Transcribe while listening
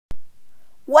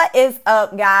What is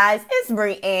up, guys? It's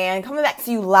Brianne coming back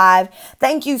to you live.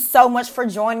 Thank you so much for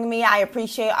joining me. I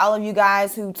appreciate all of you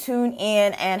guys who tune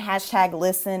in and hashtag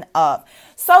listen up.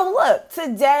 So look,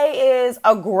 today is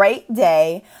a great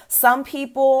day. Some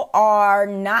people are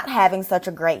not having such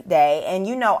a great day. And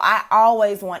you know, I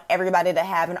always want everybody to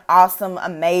have an awesome,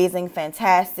 amazing,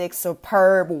 fantastic,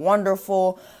 superb,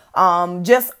 wonderful,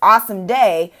 just awesome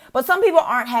day. But some people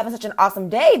aren't having such an awesome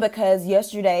day because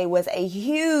yesterday was a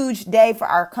huge day for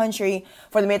our country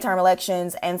for the midterm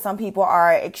elections. And some people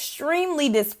are extremely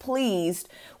displeased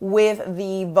with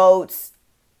the votes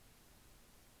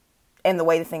and the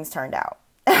way the things turned out.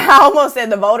 I almost said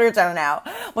the voter turnout,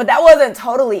 but that wasn't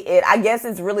totally it. I guess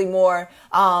it's really more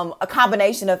a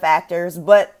combination of factors.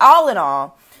 But all in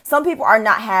all, some people are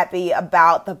not happy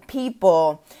about the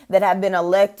people that have been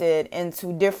elected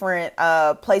into different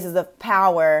places of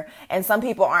power. And some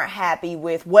people aren't happy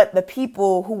with what the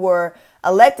people who were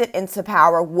elected into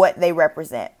power, what they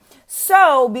represent.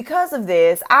 So because of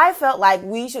this, I felt like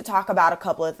we should talk about a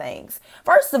couple of things.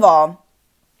 First of all,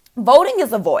 voting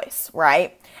is a voice,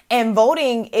 right? And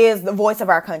voting is the voice of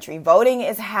our country. Voting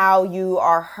is how you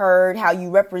are heard, how you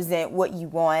represent what you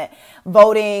want.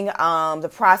 Voting,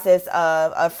 the process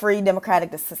of a free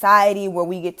democratic society where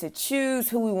we get to choose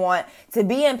who we want to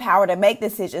be in power to make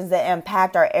decisions that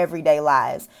impact our everyday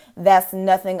lives. That's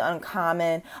nothing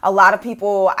uncommon. A lot of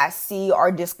people I see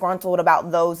are disgruntled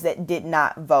about those that did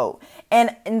not vote.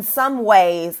 And in some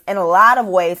ways, in a lot of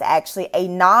ways, actually, a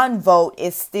non-vote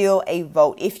is still a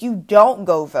vote. If you don't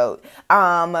go vote,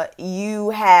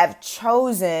 you have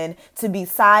chosen to be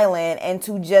silent and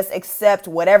to just accept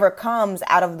whatever comes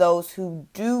out of those who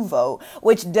do vote,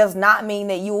 which does not mean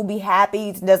that you will be happy.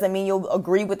 It doesn't mean you'll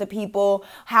agree with the people.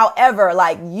 However,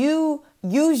 like, you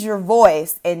use your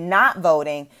voice in not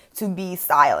voting to be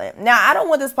silent. Now, I don't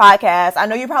want this podcast. I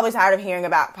know you're probably tired of hearing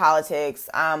about politics,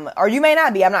 or you may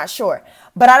not be. I'm not sure.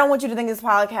 But I don't want you to think this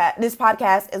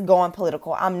podcast is going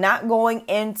political. I'm not going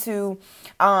into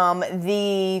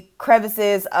the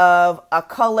crevices of a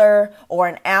color or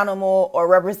an animal or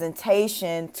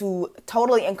representation to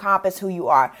totally encompass who you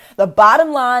are. The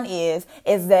bottom line is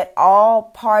that all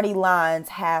party lines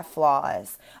have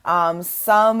flaws.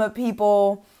 Some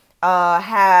people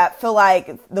feel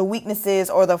like the weaknesses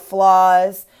or the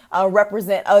flaws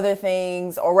represent other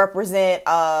things or represent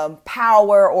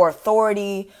power or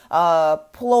authority,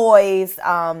 ploys,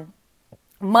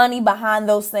 money behind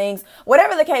those things.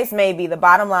 Whatever the case may be, the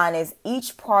bottom line is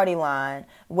each party line,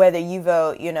 whether you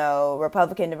vote,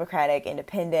 Republican, Democratic,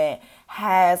 Independent,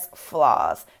 has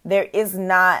flaws. There is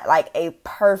not like a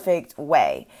perfect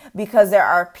way because there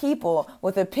are people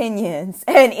with opinions,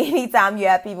 and anytime you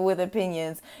have people with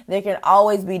opinions, there can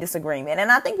always be disagreement.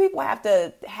 And I think people have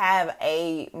to have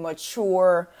a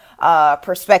mature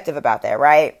perspective about that,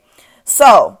 right?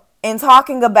 So, in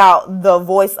talking about the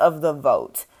voice of the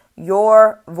vote,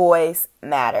 your voice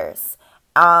matters.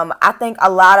 I think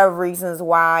a lot of reasons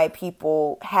why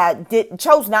people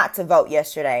chose not to vote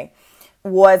yesterday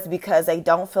was because they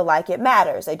don't feel like it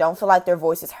matters. They don't feel like their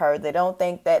voice is heard. They don't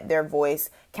think that their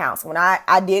voice counts. When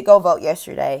I did go vote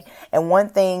yesterday, and one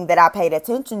thing that I paid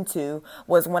attention to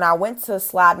was when I went to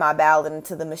slide my ballot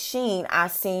into the machine, I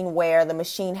seen where the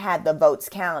machine had the votes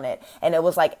counted, and it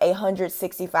was like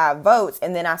 865 votes,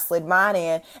 and then I slid mine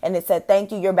in, and it said,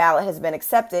 "Thank you, your ballot has been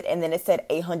accepted," and then it said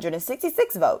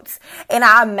 866 votes. And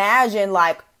I imagine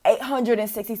like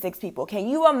 866 people. Can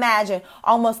you imagine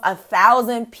almost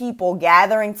 1,000 people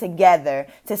gathering together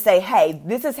to say, hey,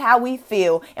 this is how we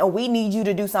feel and we need you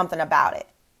to do something about it?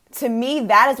 To me,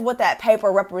 that is what that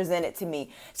paper represented to me.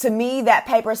 To me, that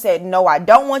paper said, no, I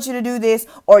don't want you to do this,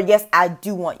 or yes, I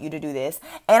do want you to do this.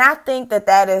 And I think that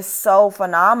that is so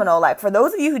phenomenal. Like, for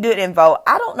those of you who didn't vote,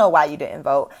 I don't know why you didn't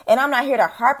vote. And I'm not here to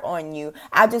harp on you.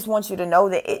 I just want you to know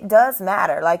that it does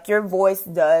matter. Like, your voice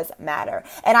does matter.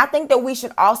 And I think that we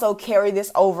should also carry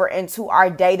this over into our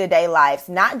day-to-day lives,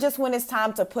 not just when it's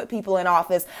time to put people in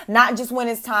office, not just when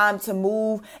it's time to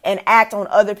move and act on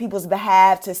other people's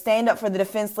behalf, to stand up for the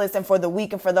defenseless and for the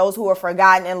weak and for those who are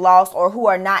forgotten and lost or who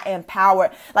are not empowered.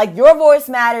 Like, your voice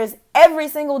matters every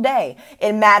single day.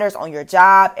 It matters on your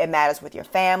job. It matters with your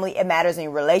family. It matters in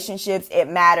your relationships. It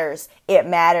matters. It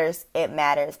matters. It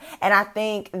matters. And I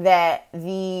think that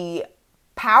the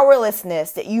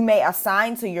powerlessness that you may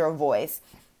assign to your voice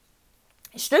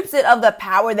strips it of the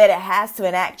power that it has to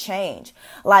enact change.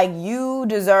 Like, you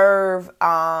deserve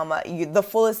the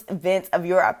fullest vent of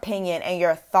your opinion and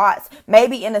your thoughts,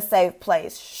 maybe in a safe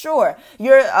place. Sure,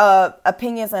 your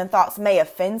opinions and thoughts may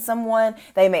offend someone.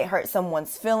 They may hurt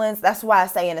someone's feelings. That's why I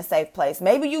say in a safe place.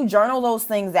 Maybe you journal those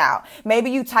things out.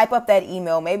 Maybe you type up that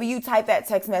email. Maybe you type that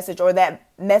text message or that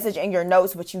message in your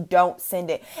notes, but you don't send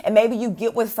it. And maybe you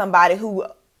get with somebody who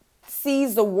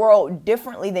sees the world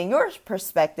differently than your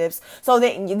perspectives, so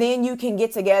that then you can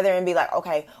get together and be like,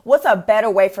 okay, what's a better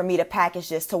way for me to package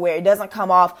this to where it doesn't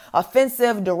come off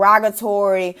offensive,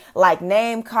 derogatory, like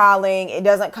name calling. It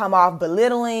doesn't come off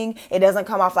belittling. It doesn't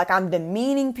come off like I'm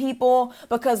demeaning people,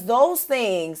 because those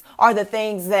things are the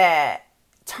things that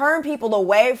turn people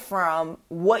away from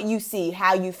what you see,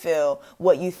 how you feel,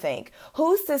 what you think.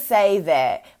 Who's to say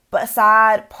that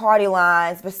beside party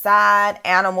lines, beside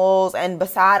animals, and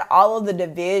beside all of the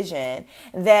division,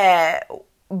 that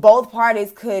both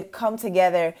parties could come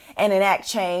together and enact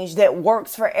change that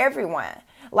works for everyone?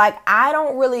 Like, I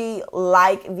don't really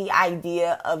like the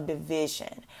idea of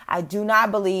division. I do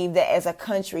not believe that as a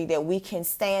country that we can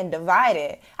stand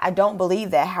divided. I don't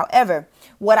believe that. However,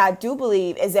 what I do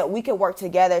believe is that we can work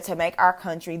together to make our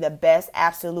country the best,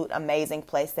 absolute, amazing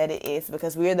place that it is,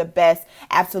 because we are the best,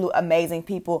 absolute, amazing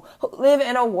people who live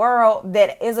in a world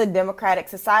that is a democratic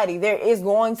society. There is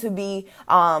going to be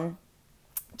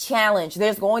challenge.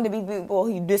 There's going to be people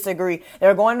who disagree.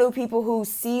 There are going to be people who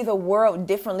see the world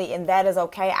differently, and that is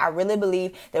okay. I really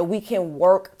believe that we can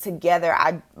work together.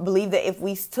 I believe that if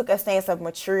we took a stance of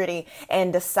maturity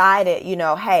and decided,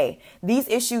 hey, these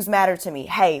issues matter to me.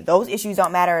 Hey, those issues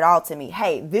don't matter at all to me.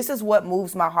 Hey, this is what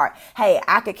moves my heart. Hey,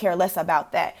 I could care less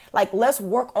about that. Like, let's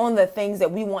work on the things that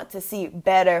we want to see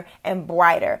better and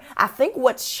brighter. I think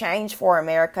what's changed for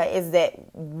America is that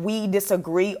we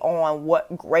disagree on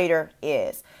what greater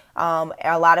is.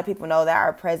 A lot of people know that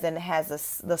our president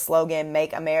has the slogan,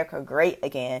 "Make America Great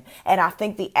Again." And I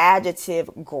think the adjective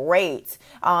great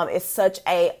is such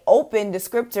a open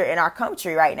descriptor in our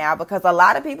country right now, because a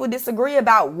lot of people disagree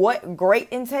about what great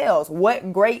entails,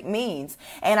 what great means.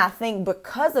 And I think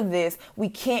because of this, we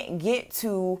can't get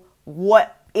to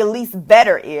what at least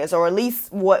better is, or at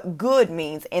least what good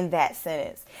means in that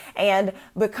sentence. And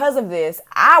because of this,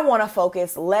 I want to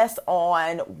focus less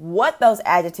on what those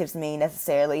adjectives mean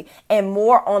necessarily, and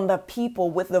more on the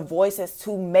people with the voices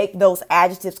to make those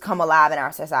adjectives come alive in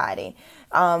our society.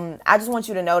 I just want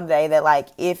you to know today that, like,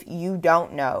 if you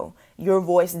don't know, your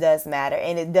voice does matter,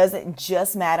 and it doesn't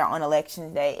just matter on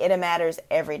election day. It matters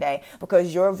every day,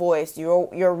 because your voice,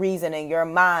 your reasoning, your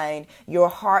mind, your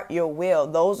heart, your will,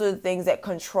 those are the things that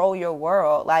control your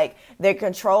world. Like, they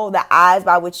control the eyes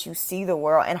by which you see the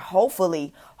world, and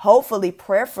hopefully,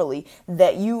 prayerfully,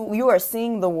 that you are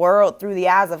seeing the world through the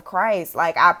eyes of Christ.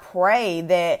 Like, I pray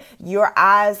that the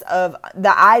eyes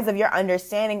of your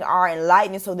understanding are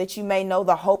enlightened, so that you may know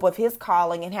the hope of his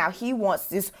calling and how he wants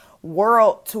this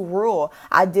world to rule.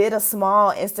 I did a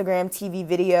small Instagram TV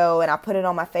video, and I put it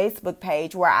on my Facebook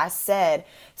page, where I said,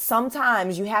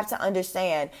 sometimes you have to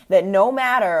understand that no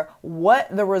matter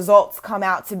what the results come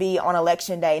out to be on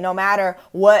election day, no matter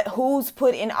who's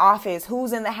put in office,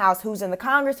 who's in the House, who's in the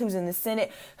Congress, who's in the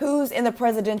Senate, who's in the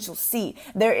presidential seat,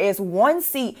 there is one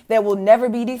seat that will never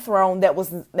be dethroned, that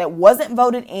wasn't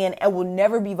voted in, and will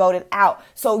never be voted out.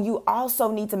 So you also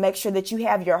need to make sure that you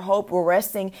have your hope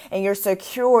resting and you're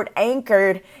secured,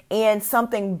 anchored in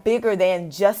something bigger than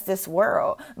just this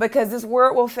world, because this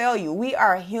world will fail you. We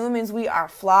are humans. We are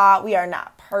flawed. We are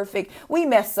not perfect. We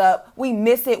mess up. We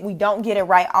miss it. We don't get it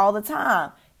right all the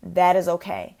time. That is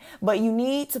okay. But you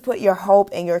need to put your hope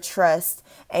and your trust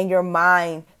and your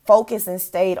mind focused and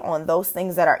stayed on those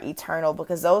things that are eternal,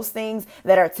 because those things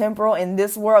that are temporal in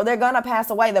this world, they're going to pass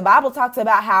away. The Bible talks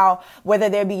about how whether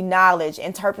there be knowledge,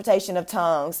 interpretation of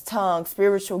tongues,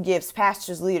 spiritual gifts,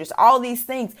 pastors, leaders, all these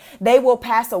things, they will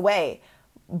pass away,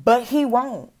 but he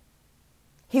won't.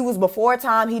 He was before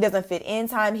time. He doesn't fit in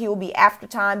time. He will be after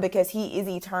time, because he is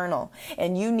eternal.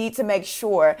 And you need to make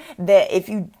sure that if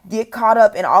you get caught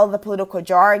up in all of the political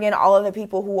jargon, all of the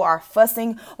people who are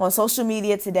fussing on social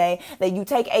media today, that you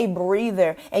take a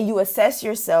breather and you assess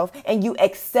yourself and you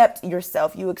accept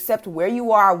yourself. You accept where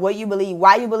you are, what you believe,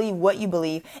 why you believe what you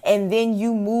believe, and then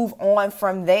you move on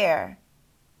from there.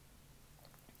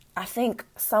 I think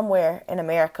somewhere in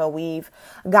America we've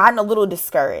gotten a little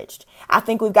discouraged. I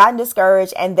think we've gotten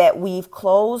discouraged and that we've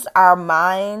closed our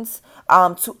minds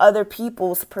to other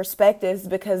people's perspectives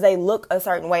because they look a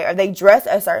certain way or they dress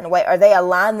a certain way or they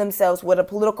align themselves with a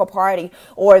political party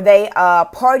or they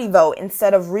party vote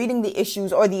instead of reading the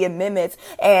issues or the amendments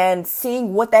and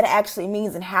seeing what that actually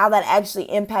means and how that actually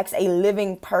impacts a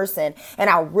living person. And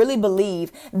I really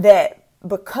believe that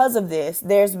because of this,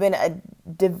 there's been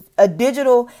a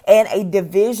digital and a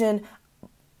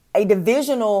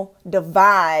divisional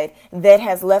divide that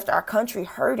has left our country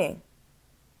hurting.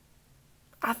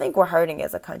 I think we're hurting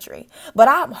as a country, but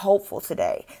I'm hopeful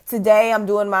today. Today, I'm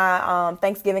doing my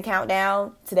Thanksgiving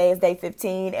countdown. Today is day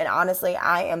 15. And honestly,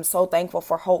 I am so thankful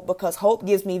for hope because hope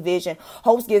gives me vision.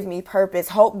 Hope gives me purpose.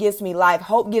 Hope gives me life.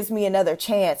 Hope gives me another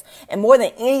chance. And more than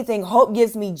anything, hope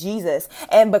gives me Jesus.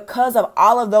 And because of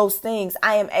all of those things,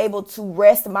 I am able to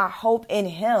rest my hope in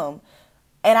him.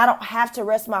 And I don't have to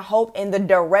rest my hope in the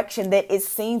direction that it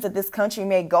seems that this country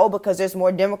may go because there's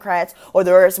more Democrats or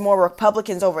there's more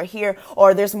Republicans over here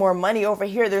or there's more money over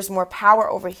here. There's more power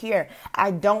over here. I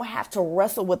don't have to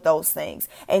wrestle with those things.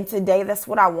 And today, that's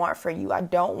what I want for you. I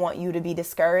don't want you to be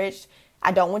discouraged.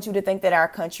 I don't want you to think that our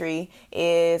country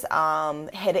is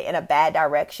headed in a bad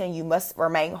direction. You must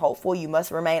remain hopeful. You must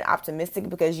remain optimistic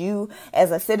because you, as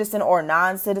a citizen or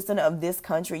non-citizen of this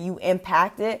country, you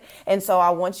impact it. And so I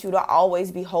want you to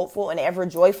always be hopeful and ever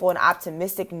joyful and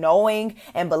optimistic, knowing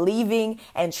and believing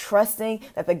and trusting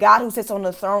that the God who sits on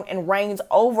the throne and reigns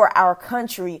over our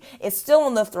country is still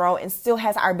on the throne and still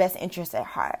has our best interests at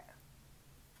heart.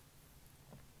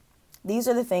 These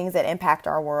are the things that impact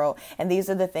our world, and these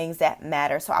are the things that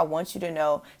matter. So I want you to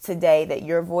know today that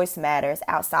your voice matters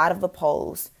outside of the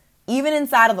polls, even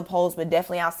inside of the polls, but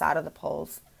definitely outside of the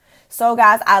polls. So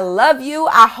guys, I love you.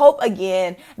 I hope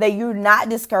again that you're not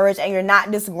discouraged and you're not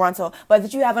disgruntled, but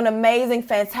that you have an amazing,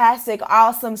 fantastic,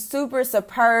 awesome, super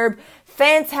superb,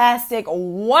 fantastic,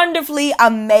 wonderfully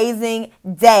amazing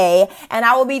day. And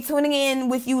I will be tuning in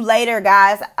with you later,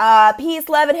 guys. Peace,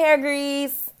 love, and hair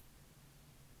grease.